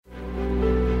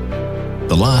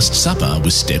The Last Supper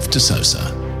with Steph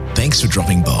DeSosa. Thanks for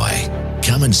dropping by.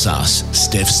 Come and sus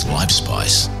Steph's Life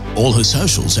Spice. All her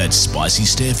socials at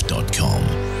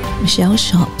spicysteph.com. Michelle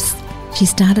Schoeps. She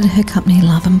started her company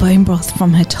Love and Bone Broth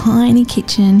from her tiny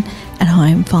kitchen at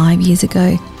home 5 years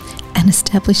ago and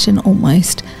established an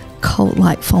almost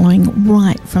cult-like following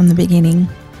right from the beginning.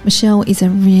 Michelle is a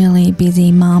really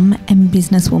busy mum and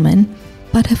businesswoman,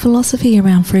 but her philosophy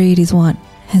around food is what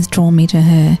has drawn me to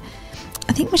her.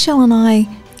 I think Michelle and I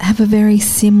have a very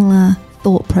similar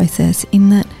thought process in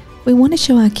that we want to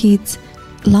show our kids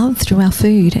love through our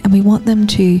food and we want them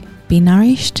to be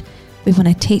nourished. We want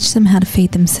to teach them how to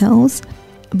feed themselves.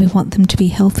 And we want them to be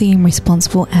healthy and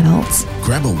responsible adults.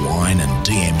 Grab a wine and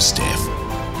DM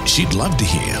Steph. She'd love to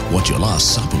hear what your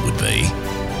last supper would be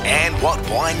and what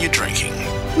wine you're drinking.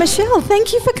 Michelle,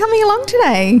 thank you for coming along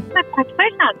today. My pleasure.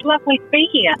 It's lovely to be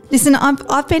here. Listen,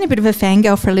 I've been a bit of a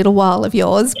fangirl for a little while of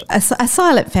yours, a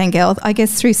silent fangirl, I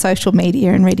guess, through social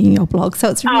media and reading your blog. So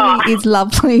it's really is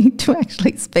lovely to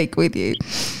actually speak with you.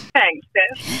 Thanks,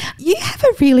 Steph. You have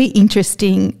a really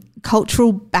interesting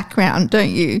cultural background,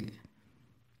 don't you?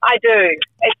 I do.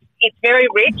 It's very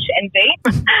rich and deep,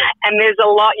 and there's a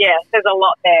lot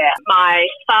there. My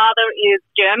father is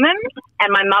German,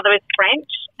 and my mother is French,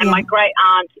 and my great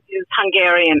aunt is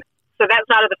Hungarian. So that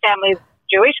side of the family is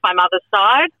Jewish, my mother's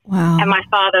side, and my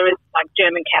father is like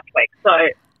German Catholic. So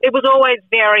it was always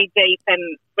very deep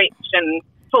and rich and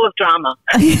full of drama.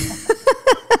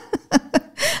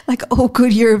 Like all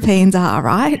good Europeans are,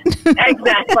 right?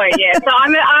 Exactly, yeah. So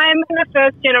I'm a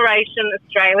first generation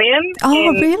Australian.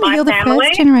 Oh, really? You're the family.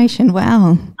 First generation?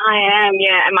 Wow. I am,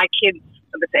 yeah, and my kids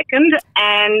are the second.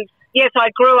 And yes,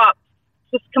 I grew up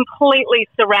just completely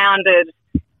surrounded.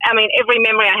 I mean, every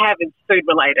memory I have is food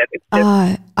related. It's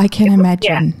just, I can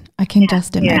imagine. Yeah. I can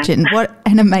just imagine. Yeah. What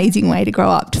an amazing way to grow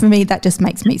up. For me, that just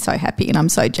makes me so happy and I'm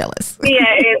so jealous.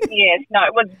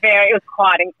 It was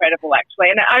quite incredible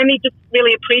actually. And I only just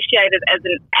really appreciated as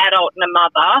an adult and a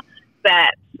mother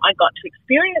that I got to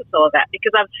experience all of that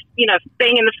because I've,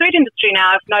 being in the food industry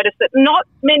now, I've noticed that not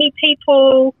many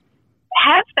people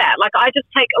have that. Like I just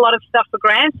take a lot of stuff for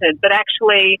granted, but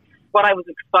actually what I was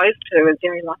exposed to is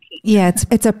very lucky. Yeah,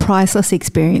 it's a priceless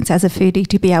experience as a foodie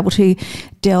to be able to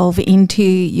delve into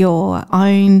your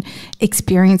own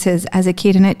experiences as a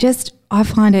kid, and I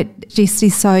find it just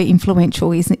is so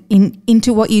influential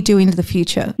into what you do into the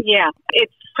future. Yeah,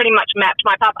 it's pretty much mapped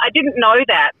my path. I didn't know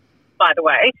that, by the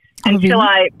way, until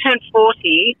I turned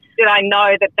 40. Did I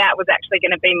know that was actually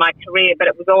going to be my career? But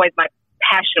it was always my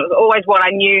passion. It was always what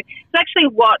I knew. It's actually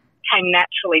what came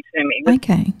naturally to me with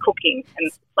cooking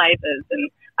and flavours. And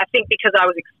I think because I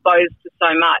was exposed to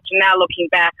so much, and now looking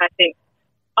back, I think,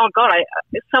 oh God,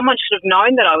 someone should have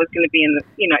known that I was going to be in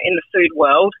the food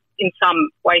world in some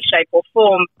way, shape or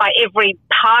form by every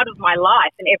part of my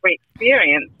life and every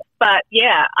experience. But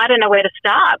yeah, I don't know where to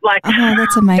start.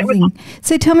 That's amazing.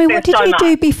 So tell me, what did you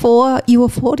do before you were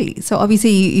 40? So obviously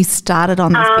you started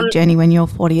on this big journey when you were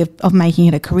 40 of making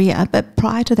it a career. But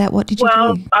prior to that, what did you do?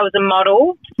 Well, I was a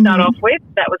model to start off with.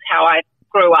 That was how I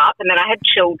grew up. And then I had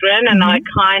children and I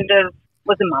kind of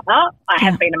was a mother. I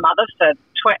have been a mother for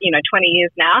 20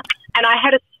 years now. And I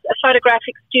had a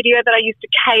photographic studio that I used to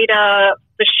cater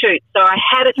the shoot. So I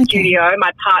had a studio.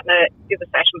 My partner is a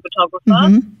fashion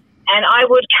photographer. And I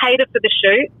would cater for the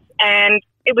shoots, and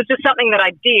it was just something that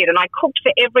I did, and I cooked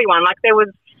for everyone. Like there was,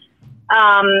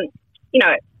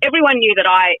 everyone knew that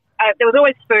there was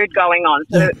always food going on.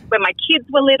 So when my kids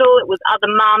were little, it was other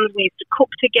mums. We used to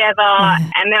cook together,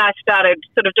 and then I started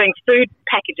sort of doing food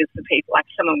packages for people. Like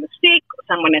someone was sick, or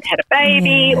someone had a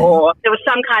baby, or there was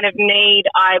some kind of need.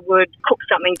 I would cook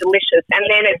something delicious, and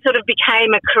then it sort of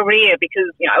became a career because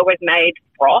I always made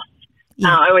broth.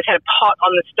 I always had a pot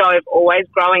on the stove, always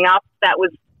growing up. That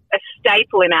was a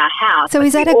staple in our house. So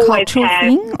is that a cultural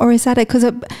thing, or is that because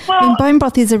bone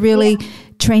broth is a really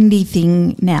trendy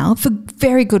thing now for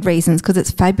very good reasons because it's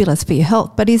fabulous for your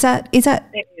health. But is that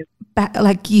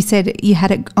like you said, you had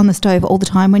it on the stove all the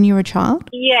time when you were a child?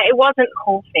 Yeah, it wasn't a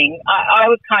cool thing. I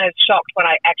was kind of shocked when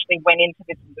I actually went into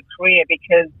this as a career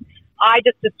because I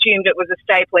just assumed it was a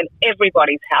staple in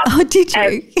everybody's house. Oh, did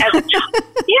you? As a child.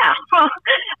 Yeah,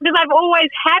 because I've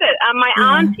always had it. My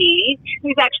auntie,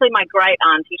 who's actually my great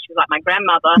auntie, she's like my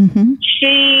grandmother,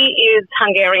 she is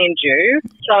Hungarian Jew.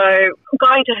 So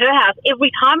going to her house, every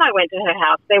time I went to her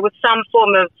house, there was some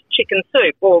form of chicken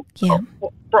soup or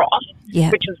broth,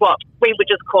 which is what we would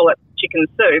just call it chicken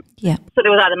soup. Yeah. So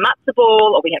there was either matzo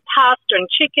ball or we had pasta and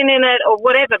chicken in it or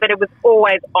whatever, but it was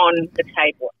always on the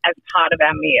table as part of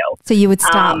our meal. So you would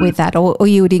start with that or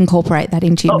you would incorporate that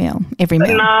into your meal, every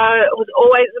meal? No,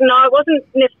 it wasn't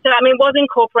necessarily. I mean, it was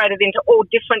incorporated into all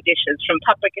different dishes, from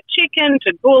paprika chicken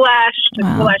to goulash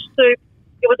goulash soup.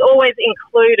 It was always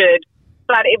included,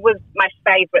 but it was my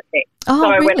favourite thing. Oh, so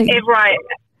really?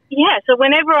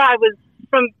 whenever I was,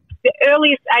 from the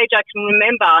earliest age I can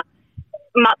remember,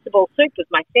 matzo ball soup was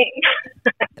my thing.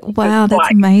 Wow,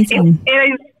 that's amazing.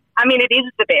 It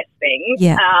is the best thing.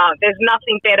 Yeah. There's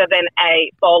nothing better than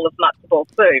a bowl of matzo ball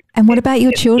soup. And what about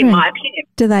your children? In my opinion.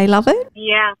 Do they love it?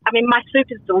 Yeah. I mean, my soup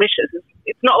is delicious.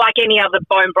 It's not like any other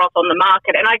bone broth on the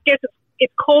market. And I guess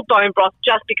it's called bone broth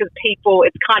just because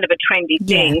it's kind of a trendy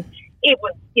thing. Yeah. It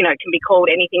was, can be called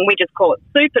anything. We just call it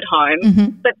soup at home. Mm-hmm.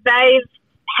 But they've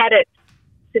had it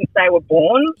since they were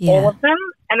born, all of them,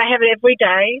 and they have it every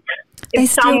day in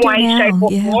some way, shape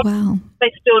or form. Wow.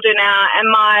 They still do now. And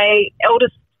my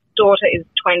eldest daughter is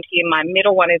 20 and my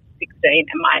middle one is 16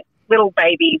 and my little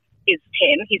baby is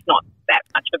 10. He's not that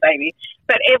much of a baby.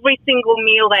 But every single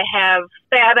meal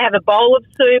they either have a bowl of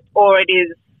soup or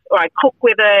I cook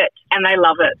with it and they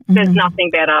love it. Mm-hmm. There's nothing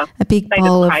better. A big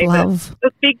bowl of love.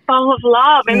 A big bowl of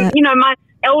love. And, my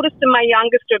eldest and my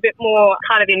youngest are a bit more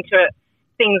kind of into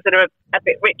things that are a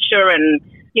bit richer and,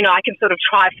 I can sort of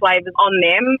try flavours on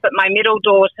them. But my middle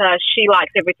daughter, she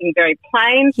likes everything very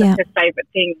plain. So her favourite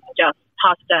thing is just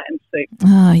pasta and soup.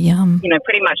 Oh, yum.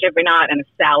 Pretty much every night, and a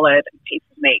salad and a piece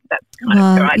of meat. That's kind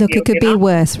of her ideal. Look, it could be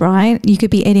worse, right? You could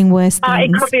be eating worse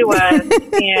things. It could be worse,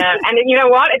 yeah. And you know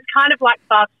what? It's kind of like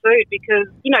fast food because,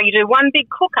 you do one big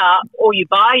cook-up or you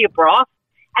buy your broth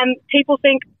and people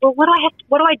think, well, what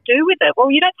do I do with it?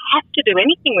 Well, you don't have to do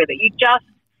anything with it.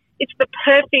 It's the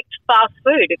perfect fast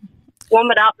food. It's warm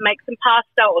it up, make some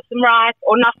pasta or some rice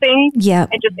or nothing,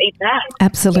 and just eat that.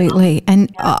 Absolutely.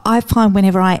 And I find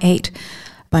whenever I eat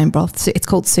bone broth, it's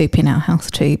called soup in our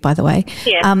house too, by the way.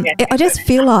 I just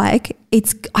feel like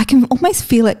I can almost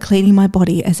feel it cleaning my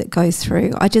body as it goes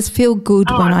through. I just feel good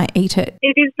when I eat it.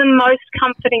 It is the most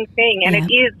comforting thing, and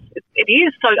it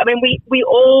is. So, I mean, we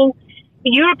all,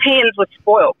 Europeans were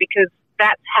spoiled because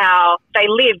that's how they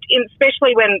lived,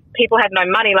 especially when people had no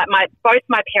money. Like both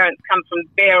my parents come from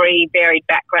very varied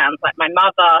backgrounds. Like my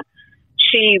mother,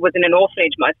 she was in an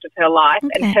orphanage most of her life,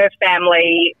 and her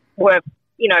family were,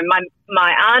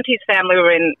 my auntie's family were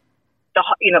in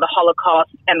the Holocaust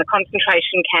and the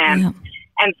concentration camp.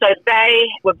 Yeah. And so they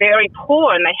were very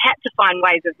poor and they had to find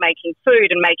ways of making food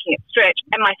and making it stretch.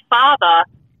 And my father,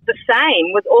 the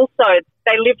same, was also,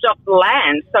 they lived off the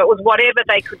land. So it was whatever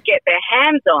they could get their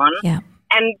hands on. Yeah.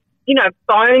 And,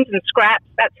 bones and scraps,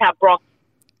 that's how broth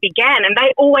began. And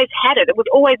they always had it. It was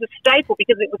always a staple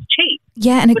because it was cheap.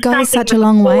 Yeah, and it goes such a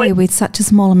long way with such a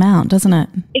small amount, doesn't it?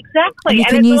 Exactly. And you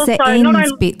can use the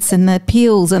ends bits and the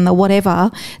peels and the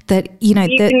whatever that, you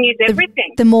can use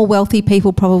everything. The more wealthy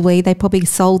people they probably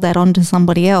sold that on to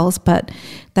somebody else, but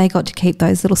they got to keep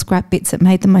those little scrap bits that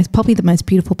made probably the most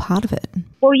beautiful part of it.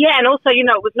 Well, yeah, and also,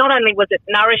 it was not only was it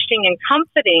nourishing and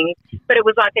comforting, but it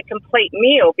was like a complete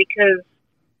meal because,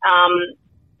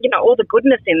 all the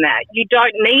goodness in that. You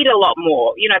don't need a lot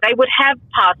more. They would have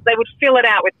pasta. They would fill it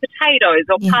out with potatoes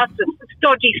or pasta,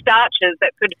 stodgy starches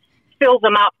that could fill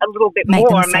them up a little bit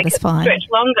more and make it stretch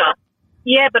longer.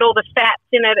 Yeah, but all the fats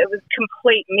in it, it was a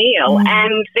complete meal.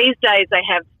 And these days they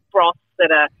have broths that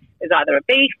there's either a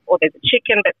beef or there's a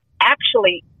chicken, but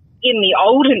actually in the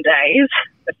olden days,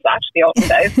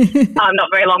 not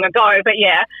very long ago, but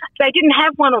yeah, they didn't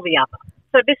have one or the other.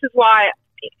 So this is why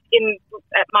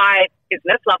at my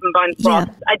business, Love and Bones Broth,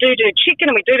 I do chicken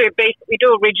and we do beef. We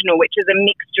do original, which is a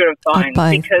mixture of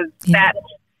bones because that's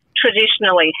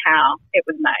traditionally how it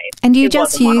was made. And do you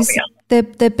just use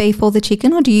the beef or the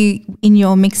chicken, or do you, in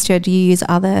your mixture, do you use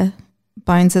other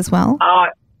bones as well?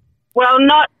 Well,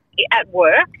 not at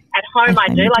work. At home I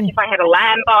do. Like if I had a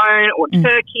lamb bone or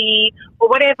turkey or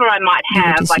whatever I might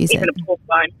have, like even a pork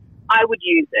bone, I would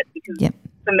use it because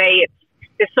for me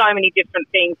there's so many different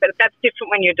things. But that's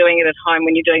different when you're doing it at home,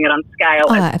 when you're doing it on scale.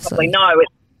 Oh, as absolutely. You probably know,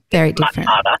 it's very different.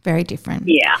 Much harder. Very different.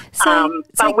 Yeah.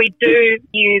 But we do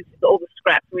use all the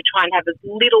scraps. We try and have as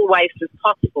little waste as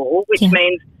possible, which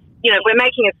means, we're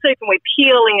making a soup and we're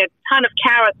peeling a ton of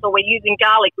carrots or we're using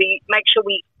garlic. We make sure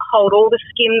we hold all the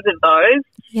skins of those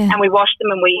and we wash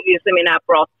them and we use them in our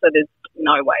broth so there's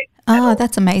no waste. Oh,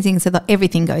 that's amazing. So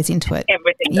everything goes into it.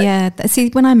 Everything goes See,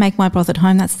 when I make my broth at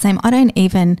home, that's the same. I don't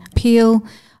even peel.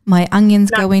 My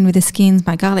onions go in with the skins,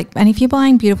 my garlic. And if you're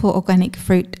buying beautiful organic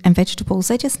fruit and vegetables,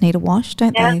 they just need a wash,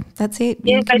 don't they? That's it.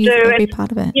 Yeah, they do. Every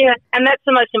part of it. Yeah, and that's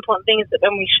the most important thing is that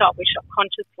when we shop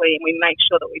consciously and we make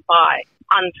sure that we buy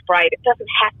unsprayed. It doesn't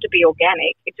have to be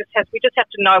organic. We just have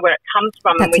to know where it comes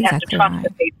from, and we have to trust the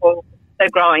people that are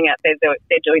growing it.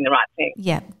 They're doing the right thing.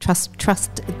 Yeah, trust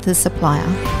the supplier.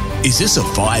 Is this a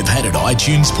 5-Hatted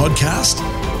iTunes podcast?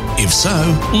 If so,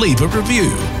 leave a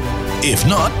review. If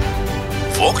not,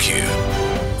 fuck you.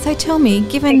 So tell me,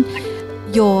 given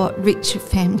your rich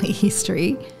family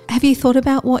history, have you thought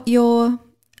about what your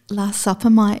last supper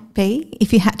might be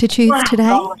if you had to choose today?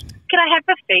 God. Can I have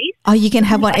a feast? Oh, you can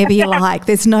have whatever you like.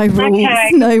 There's no rules.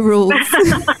 Okay. No rules.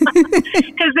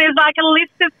 Because there's like a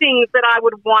list of things that I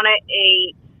would want to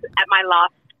eat at my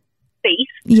last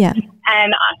feast. Yeah.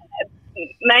 And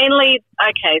mainly,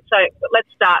 so let's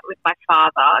start with my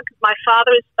father. Because my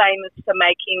father is famous for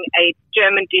making a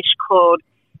German dish called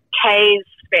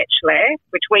Käsespätzle,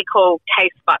 which we call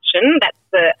Käsebutchen. That's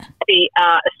the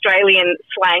Australian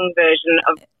slang version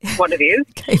of what it is.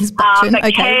 Käsebutchen.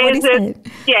 Okay, what is it?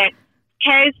 Yeah.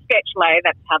 Käsespätzle,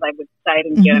 that's how they would say it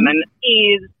in German,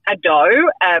 is a dough,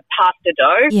 a pasta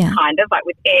dough, kind of, like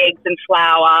with eggs and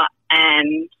flour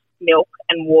and milk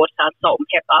and water, salt and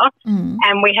pepper.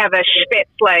 And we have a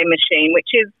Spätzle machine, which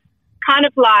is kind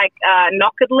of like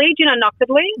knockadli. Do you know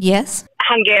knockadli? Yes.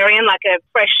 Hungarian, like a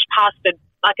fresh pasta,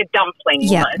 like a dumpling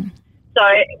almost. So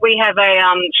we have a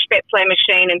Spätzle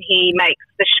machine, and he makes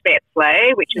the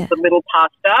Spätzle, which is the little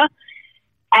pasta.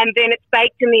 And then it's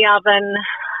baked in the oven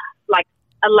like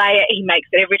a layer. He makes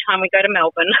it every time we go to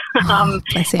Melbourne.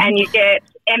 And you get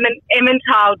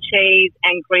Emmental cheese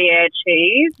and Gruyere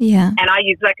cheese. Yeah. And I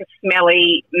use like a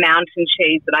smelly mountain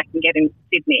cheese that I can get in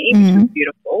Sydney, which is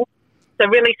beautiful. So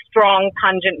really strong,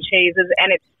 pungent cheeses.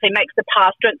 And he makes the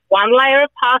pasta. It's one layer of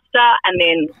pasta and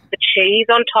then the cheese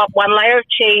on top, one layer of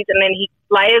cheese, and then he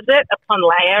layers it upon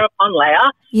layer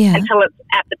until it's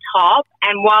at the top.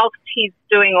 And whilst he's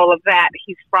doing all of that,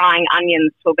 he's frying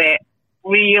onions till they're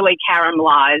really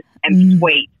caramelized and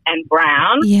sweet and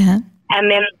brown. Yeah. And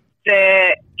then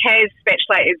the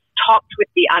Käsespätzle is topped with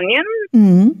the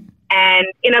onions and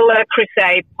in a Le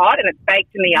Creuset pot, and it's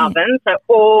baked in the oven. So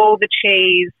all the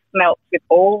cheese melts with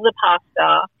all the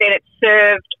pasta. Then it's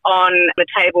served on the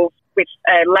table with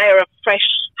a layer of fresh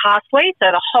parsley, so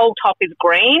the whole top is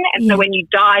green. And so when you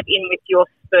dive in with your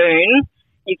spoon,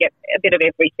 you get a bit of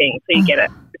everything. So you get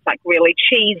it's like really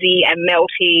cheesy and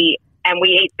melty. And we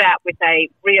eat that with a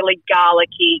really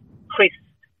garlicky, crisp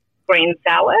green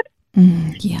salad.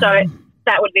 So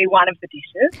that would be one of the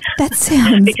dishes. That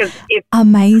sounds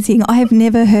amazing. I have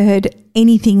never heard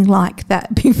anything like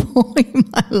that before in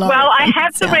my life. Well, I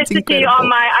have the recipe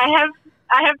on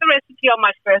I have the recipe on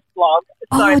my first blog.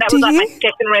 So that was like my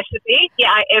second recipe. Yeah,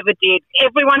 I ever did.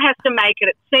 Everyone has to make it.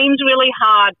 It seems really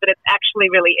hard, but it's actually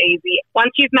really easy.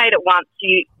 Once you've made it once,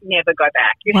 you never go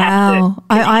back. You have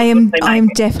to. I'm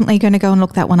definitely going to go and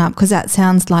look that one up because that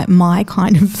sounds like my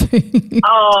kind of food.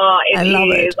 Oh, I love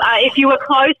it. If you were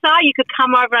closer, you could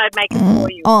come over and I'd make it for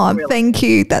you. Oh, thank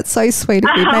you. That's so sweet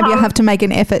of you. Maybe I'll have to make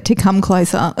an effort to come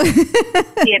closer.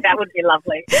 Yeah, that would be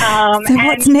lovely. So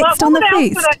what's next on the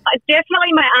feast?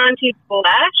 Definitely my auntie's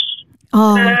goulash.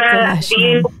 Oh, goulash.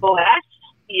 Goulash.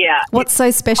 Yeah. What's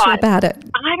so special about it?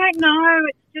 I don't know.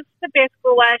 It's just the best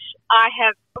goulash I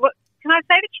have. Can I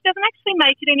say that she doesn't actually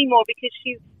make it anymore because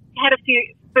she's had a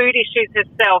few food issues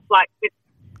herself, like with,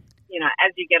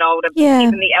 as you get older,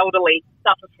 even the elderly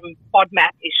suffer from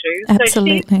FODMAP issues.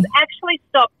 Absolutely. So she's actually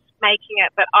stopped making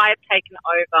it, but I have taken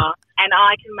over and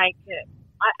I can make it.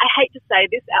 I hate to say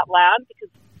this out loud because,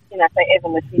 if they ever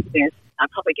listen to this, I'll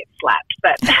probably get slapped,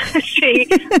 but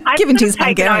I've given she's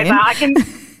taken over. I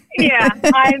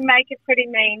make a pretty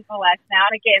mean goulash now.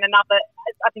 And again,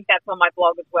 I think that's on my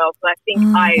blog as well. So I think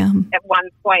at one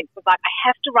point was like, I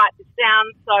have to write this down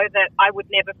so that I would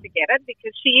never forget it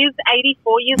because she is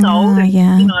 84 years old. And,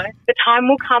 the time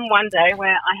will come one day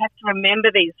where I have to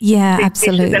remember these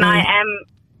absolutely. dishes. And I am,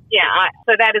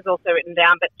 so that is also written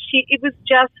down. But it was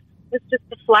just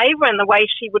the flavour and the way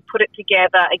she would put it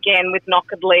together, again, with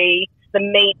knockadli, the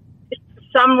meat.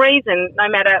 For some reason, no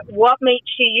matter what meat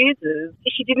she uses,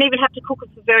 if she didn't even have to cook it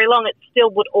for very long, it still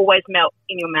would always melt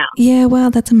in your mouth. Yeah,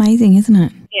 well, that's amazing, isn't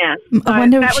it? Yeah. I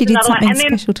wonder if she did something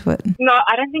special to it. No,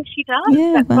 I don't think she does.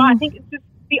 Yeah, that's right. I think it's just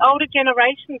the older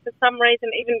generation, for some reason,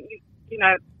 even,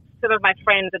 some of my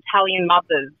friends, Italian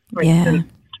mothers, for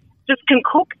instance, just can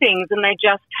cook things and they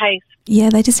just taste. Yeah,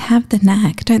 they just have the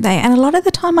knack, don't they? And a lot of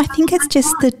the time, I think it's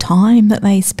just the time that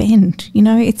they spend.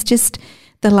 It's just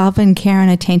the love and care and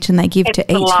attention they give to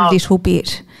each little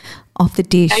bit of the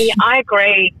dish. I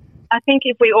agree. I think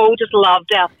if we all just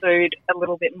loved our food a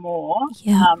little bit more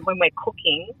when we're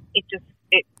cooking, it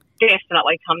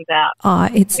definitely comes out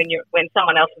when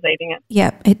someone else is eating it.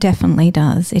 Yeah, it definitely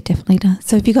does. It definitely does.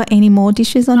 So have you got any more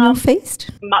dishes on your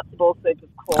feast? Matzo ball soup, of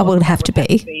course. Oh, well, it would have to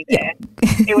be there.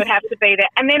 It would have to be there.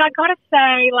 And then I got to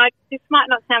say, like, this might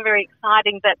not sound very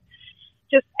exciting, but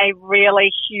just a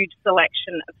really huge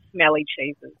selection of smelly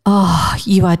cheeses. Oh,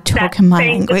 you are talking my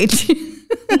language. I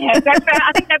think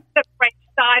that's the French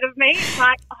side of me. It's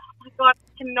like, oh my God,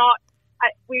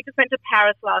 we just went to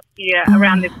Paris last year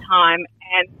around this time,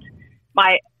 and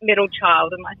my middle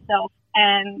child and myself,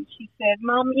 and she said,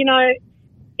 Mum, you know,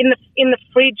 in the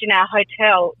fridge in our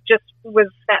hotel just was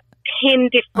that 10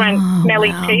 different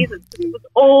smelly cheeses. It was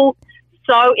all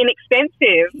so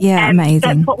inexpensive. Yeah, and amazing.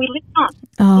 That's what we lived on.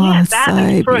 Oh, yeah,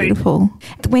 that so beautiful.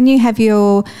 When you have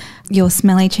your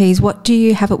smelly cheese, what do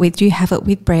you have it with? Do you have it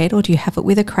with bread, or do you have it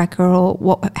with a cracker, or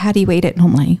what? How do you eat it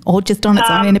normally, or just on its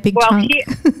own in a big chunk?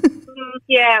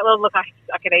 Well, look, I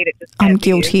could eat it just. I'm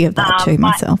guilty of that too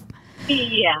myself.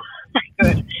 Yeah,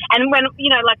 good. And when, you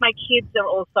know, like my kids are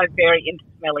also very into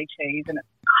smelly cheese, and it's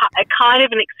a kind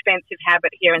of an expensive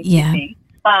habit here in Sydney.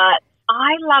 But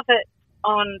I love it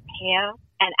on pear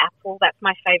and apple. That's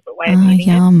my favourite way of eating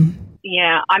it.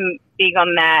 Yeah, I'm big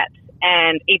on that.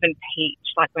 And even peach,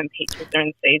 like when peaches are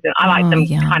in season. I like them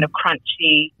kind of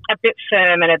crunchy, a bit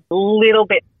firm and a little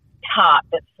bit tart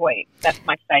but sweet. That's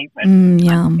my favourite.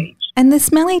 Yum. Peach. And the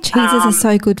smelly cheeses are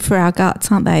so good for our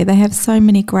guts, aren't they? They have so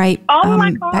many great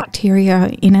bacteria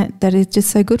in it that is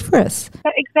just so good for us.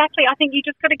 Exactly. I think you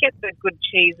just got to get the good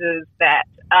cheeses that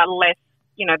are less,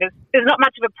 you know, there's not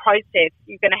much of a process.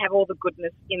 You're going to have all the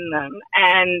goodness in them.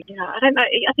 And, you know, I don't know,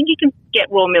 I think you can get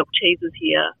raw milk cheeses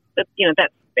here. But, you know,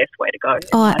 that's the best way to go.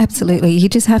 Oh, absolutely. You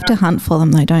just have to hunt for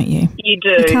them though, don't you? You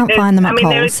do. You can't find them at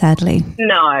Coles, sadly.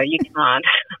 No, you can't.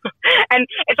 And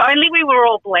if only we were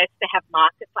all blessed to have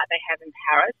markets like they have in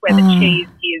Paris, where the cheese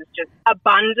is just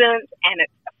abundant and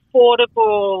it's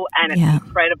affordable and it's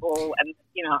incredible and,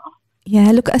 you know.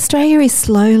 Yeah, look, Australia is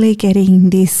slowly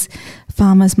getting this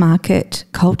farmers market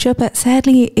culture, but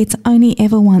sadly it's only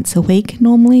ever once a week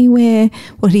normally where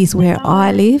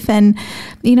I live, and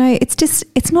you know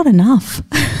it's not enough.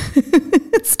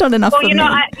 It's not enough for me.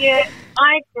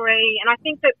 I agree, and I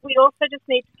think that we also just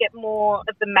need to get more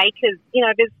of the makers. You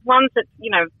know, there's ones that,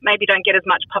 you know, maybe don't get as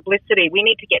much publicity. We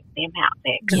need to get them out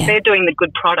there because they're doing the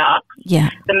good products. Yeah,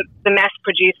 the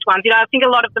mass-produced ones. You know, I think a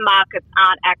lot of the markets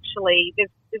aren't actually.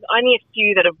 There's only a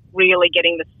few that are really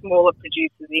getting the smaller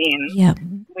producers in. Yeah.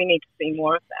 We need to see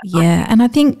more of that. Yeah, and I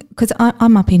think because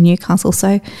I'm up in Newcastle,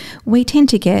 so we tend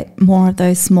to get more of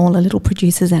those smaller little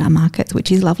producers at our markets,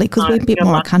 which is lovely because we're a bit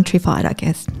more countrified, I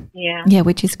guess. Yeah. Yeah,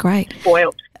 which is great.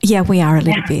 Spoiled. Yeah, we are a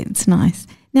little bit. It's nice.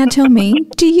 Now tell me,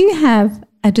 do you have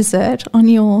a dessert on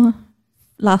your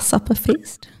Last Supper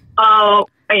feast? Oh,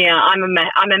 yeah, I'm a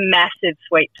massive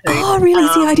sweet tooth. Oh, really?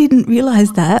 See, I didn't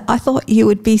realise that. I thought you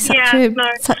would be such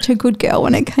a good girl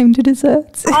when it came to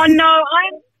desserts. Oh, no,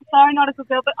 I'm sorry, not a good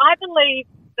girl, but I believe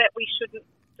that we shouldn't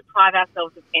deprive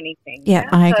ourselves of anything. Yeah,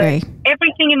 I agree.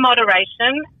 Everything in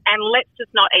moderation, and let's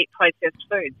just not eat processed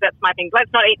foods. That's my thing.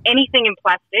 Let's not eat anything in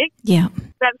plastic. Yeah.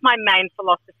 That's my main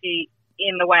philosophy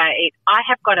in the way I eat. I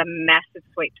have got a massive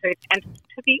sweet tooth, and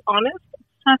to be honest, I'm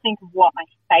trying to think of what my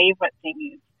favourite thing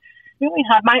is. Really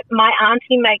hard. My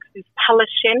auntie makes this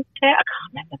palacente. I can't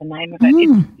remember the name of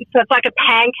it. It's like a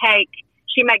pancake.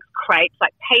 She makes crepes,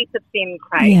 like paper thin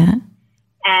crepes. Yeah.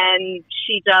 And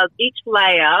she does each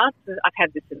layer. I've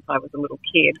had this since I was a little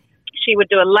kid. She would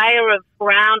do a layer of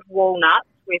ground walnuts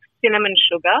with cinnamon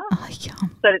sugar. Oh,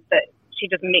 yum. So that she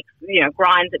just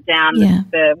grinds it down,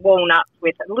 the walnuts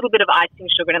with a little bit of icing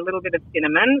sugar and a little bit of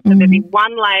cinnamon. So there'd be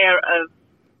one layer of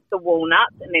the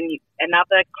walnuts, and then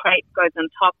another crepe goes on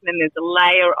top, and then there's a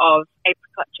layer of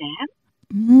apricot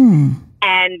jam,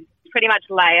 and pretty much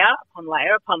layer upon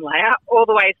layer upon layer, all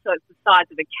the way so it's the size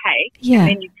of a cake. Yeah. And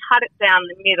then you cut it down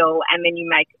the middle, and then you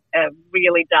make a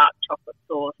really dark chocolate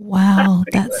sauce. Wow,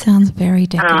 that sounds very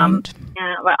decadent.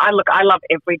 I love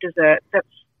every dessert.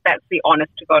 That's the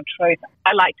honest to God truth.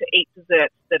 I like to eat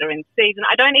desserts that are in season.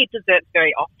 I don't eat desserts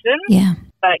very often. Yeah.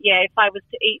 But, yeah, if I was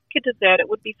to eat a dessert, it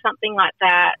would be something like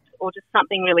that, or just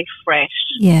something really fresh.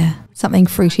 Yeah, something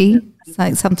fruity,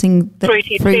 like something that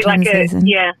fruity, fruit like season.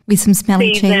 Yeah. With some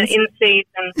smelly cheese. In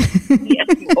season. Yes,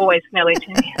 always smelly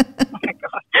cheese. Oh, my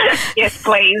God. Yes,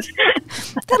 please.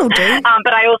 That'll do.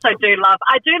 But I also do love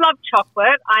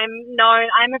chocolate.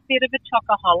 I'm a bit of a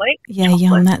chocoholic. Yeah,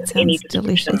 yum, that sounds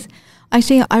delicious.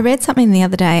 Actually, I read something the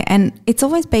other day, and it's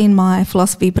always been my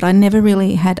philosophy, but I never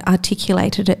really had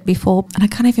articulated it before. And I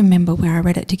can't even remember where I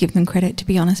read it to give them credit, to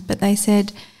be honest. But they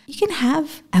said You can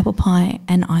have apple pie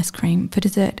and ice cream for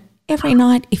dessert every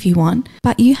night if you want,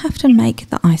 but you have to make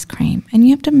the ice cream and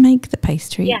you have to make the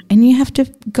pastry and you have to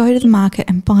go to the market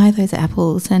and buy those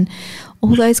apples and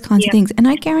all those kinds of things. And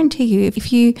I guarantee you,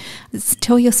 if you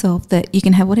tell yourself that you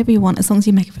can have whatever you want as long as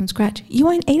you make it from scratch, you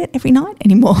won't eat it every night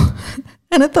anymore.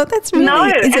 And I thought that's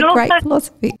really is a great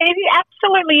philosophy. It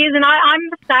absolutely is. And I'm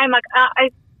the same. Like I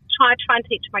try and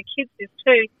teach my kids this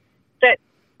too, that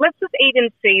let's just eat in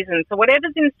season. So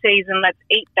whatever's in season, let's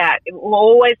eat that. It will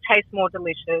always taste more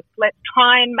delicious. Let's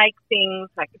try and make things,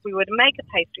 like if we were to make a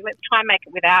pastry, let's try and make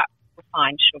it without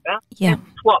refined sugar. Yeah.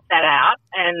 Let's swap that out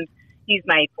and use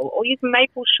maple, or use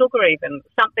maple sugar even,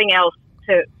 something else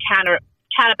to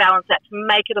counterbalance that, to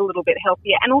make it a little bit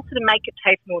healthier and also to make it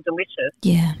taste more delicious.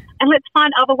 Yeah. And let's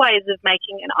find other ways of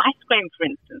making an ice cream, for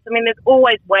instance. I mean, there's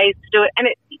always ways to do it. And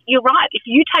you're right, if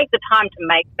you take the time to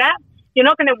make that, you're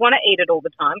not going to want to eat it all the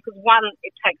time because, one,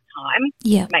 it takes time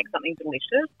to make something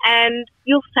delicious, and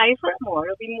you'll savour it more.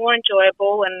 It'll be more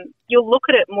enjoyable and you'll look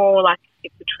at it more like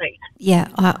it's a treat. Yeah,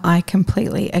 I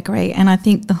completely agree. And I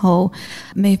think the whole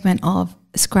movement of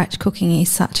scratch cooking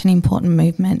is such an important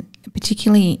movement,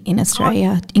 particularly in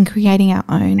Australia, in creating our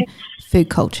own food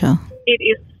culture. It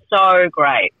is so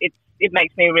great. It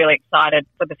makes me really excited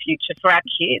for the future for our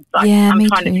kids. Like, I'm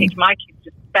trying to teach my kids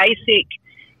just basic,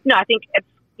 I think it's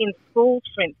in schools,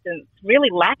 for instance, really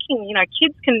lacking.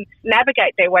 Kids can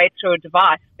navigate their way through a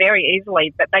device very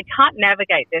easily, but they can't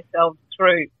navigate themselves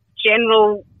through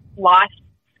general life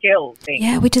skills.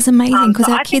 Yeah, which is amazing because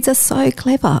our kids are so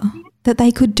clever that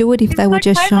they could do it if they were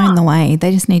just shown the way.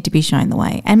 They just need to be shown the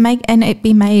way and it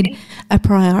be made a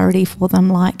priority for them,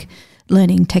 like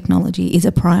learning technology is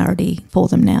a priority for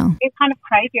them now. It's kind of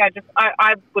crazy.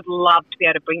 I would love to be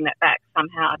able to bring that back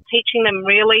somehow, teaching them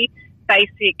really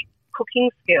basic cooking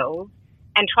skills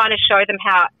and trying to show them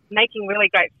how making really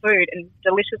great food and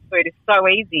delicious food is so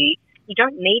easy. It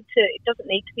doesn't need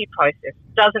to be processed.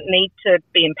 It doesn't need to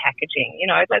be in packaging.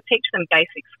 Let's teach them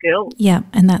basic skills. Yeah,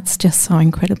 and that's just so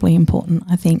incredibly important,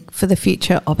 I think, for the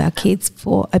future of our kids,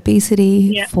 for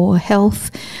obesity, for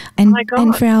health, and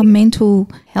for our mental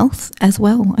health as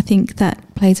well. I think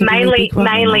that plays a really big role.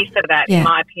 Mainly for that, in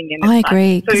my opinion. I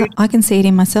agree, because I can see it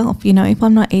in myself. If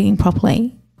I'm not eating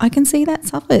properly, I can see that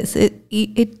suffers.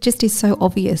 It just is so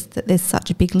obvious that there's such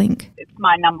a big link. It's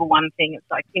my number one thing. It's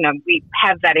like, we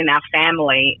have that in our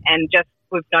family, and just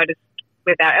we've noticed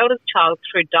with our eldest child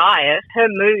through diet, her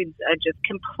moods are just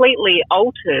completely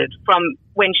altered from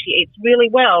when she eats really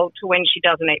well to when she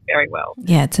doesn't eat very well.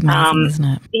 Yeah, it's amazing, isn't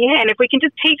it? Yeah, and if we can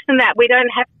just teach them that,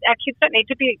 our kids don't need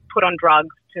to be put on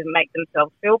drugs to make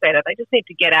themselves feel better. They just need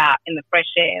to get out in the fresh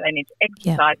air. They need to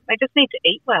exercise. They just need to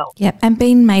eat well. Yeah, and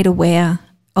being made aware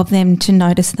of them to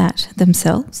notice that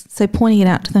themselves. So pointing it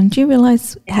out to them, do you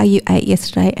realise how you ate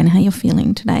yesterday and how you're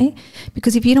feeling today?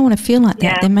 Because if you don't want to feel like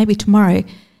that, then maybe tomorrow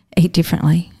eat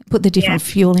differently. Put the different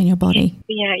fuel in your body.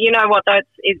 Yeah, you know what, though,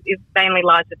 it mainly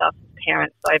lies with us as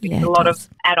parents, though, because a lot of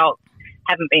adults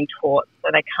haven't been taught, so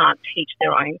they can't teach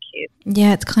their own kids.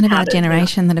 Yeah, it's kind of our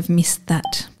generation that have missed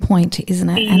that point, isn't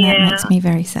it? And that makes me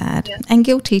very sad. Yeah. And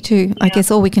guilty too. Yeah. I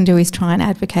guess all we can do is try and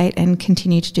advocate and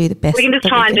continue to do the best. We can just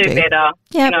try and do better.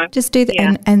 Yeah, just do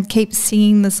that and keep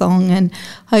singing the song, and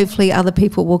hopefully other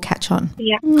people will catch on.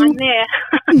 Yeah, I'm there.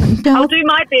 I'll do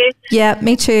my best. Yeah,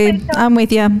 me too. I'm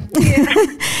with you. Yeah.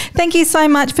 Thank you so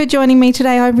much for joining me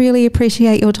today. I really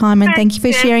appreciate your time, and thank you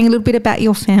for sharing a little bit about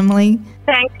your family.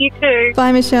 Thanks, you too.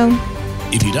 Bye, Michelle.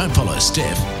 If you don't follow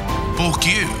Steph, book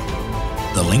you.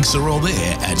 The links are all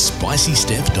there at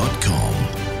spicysteph.com.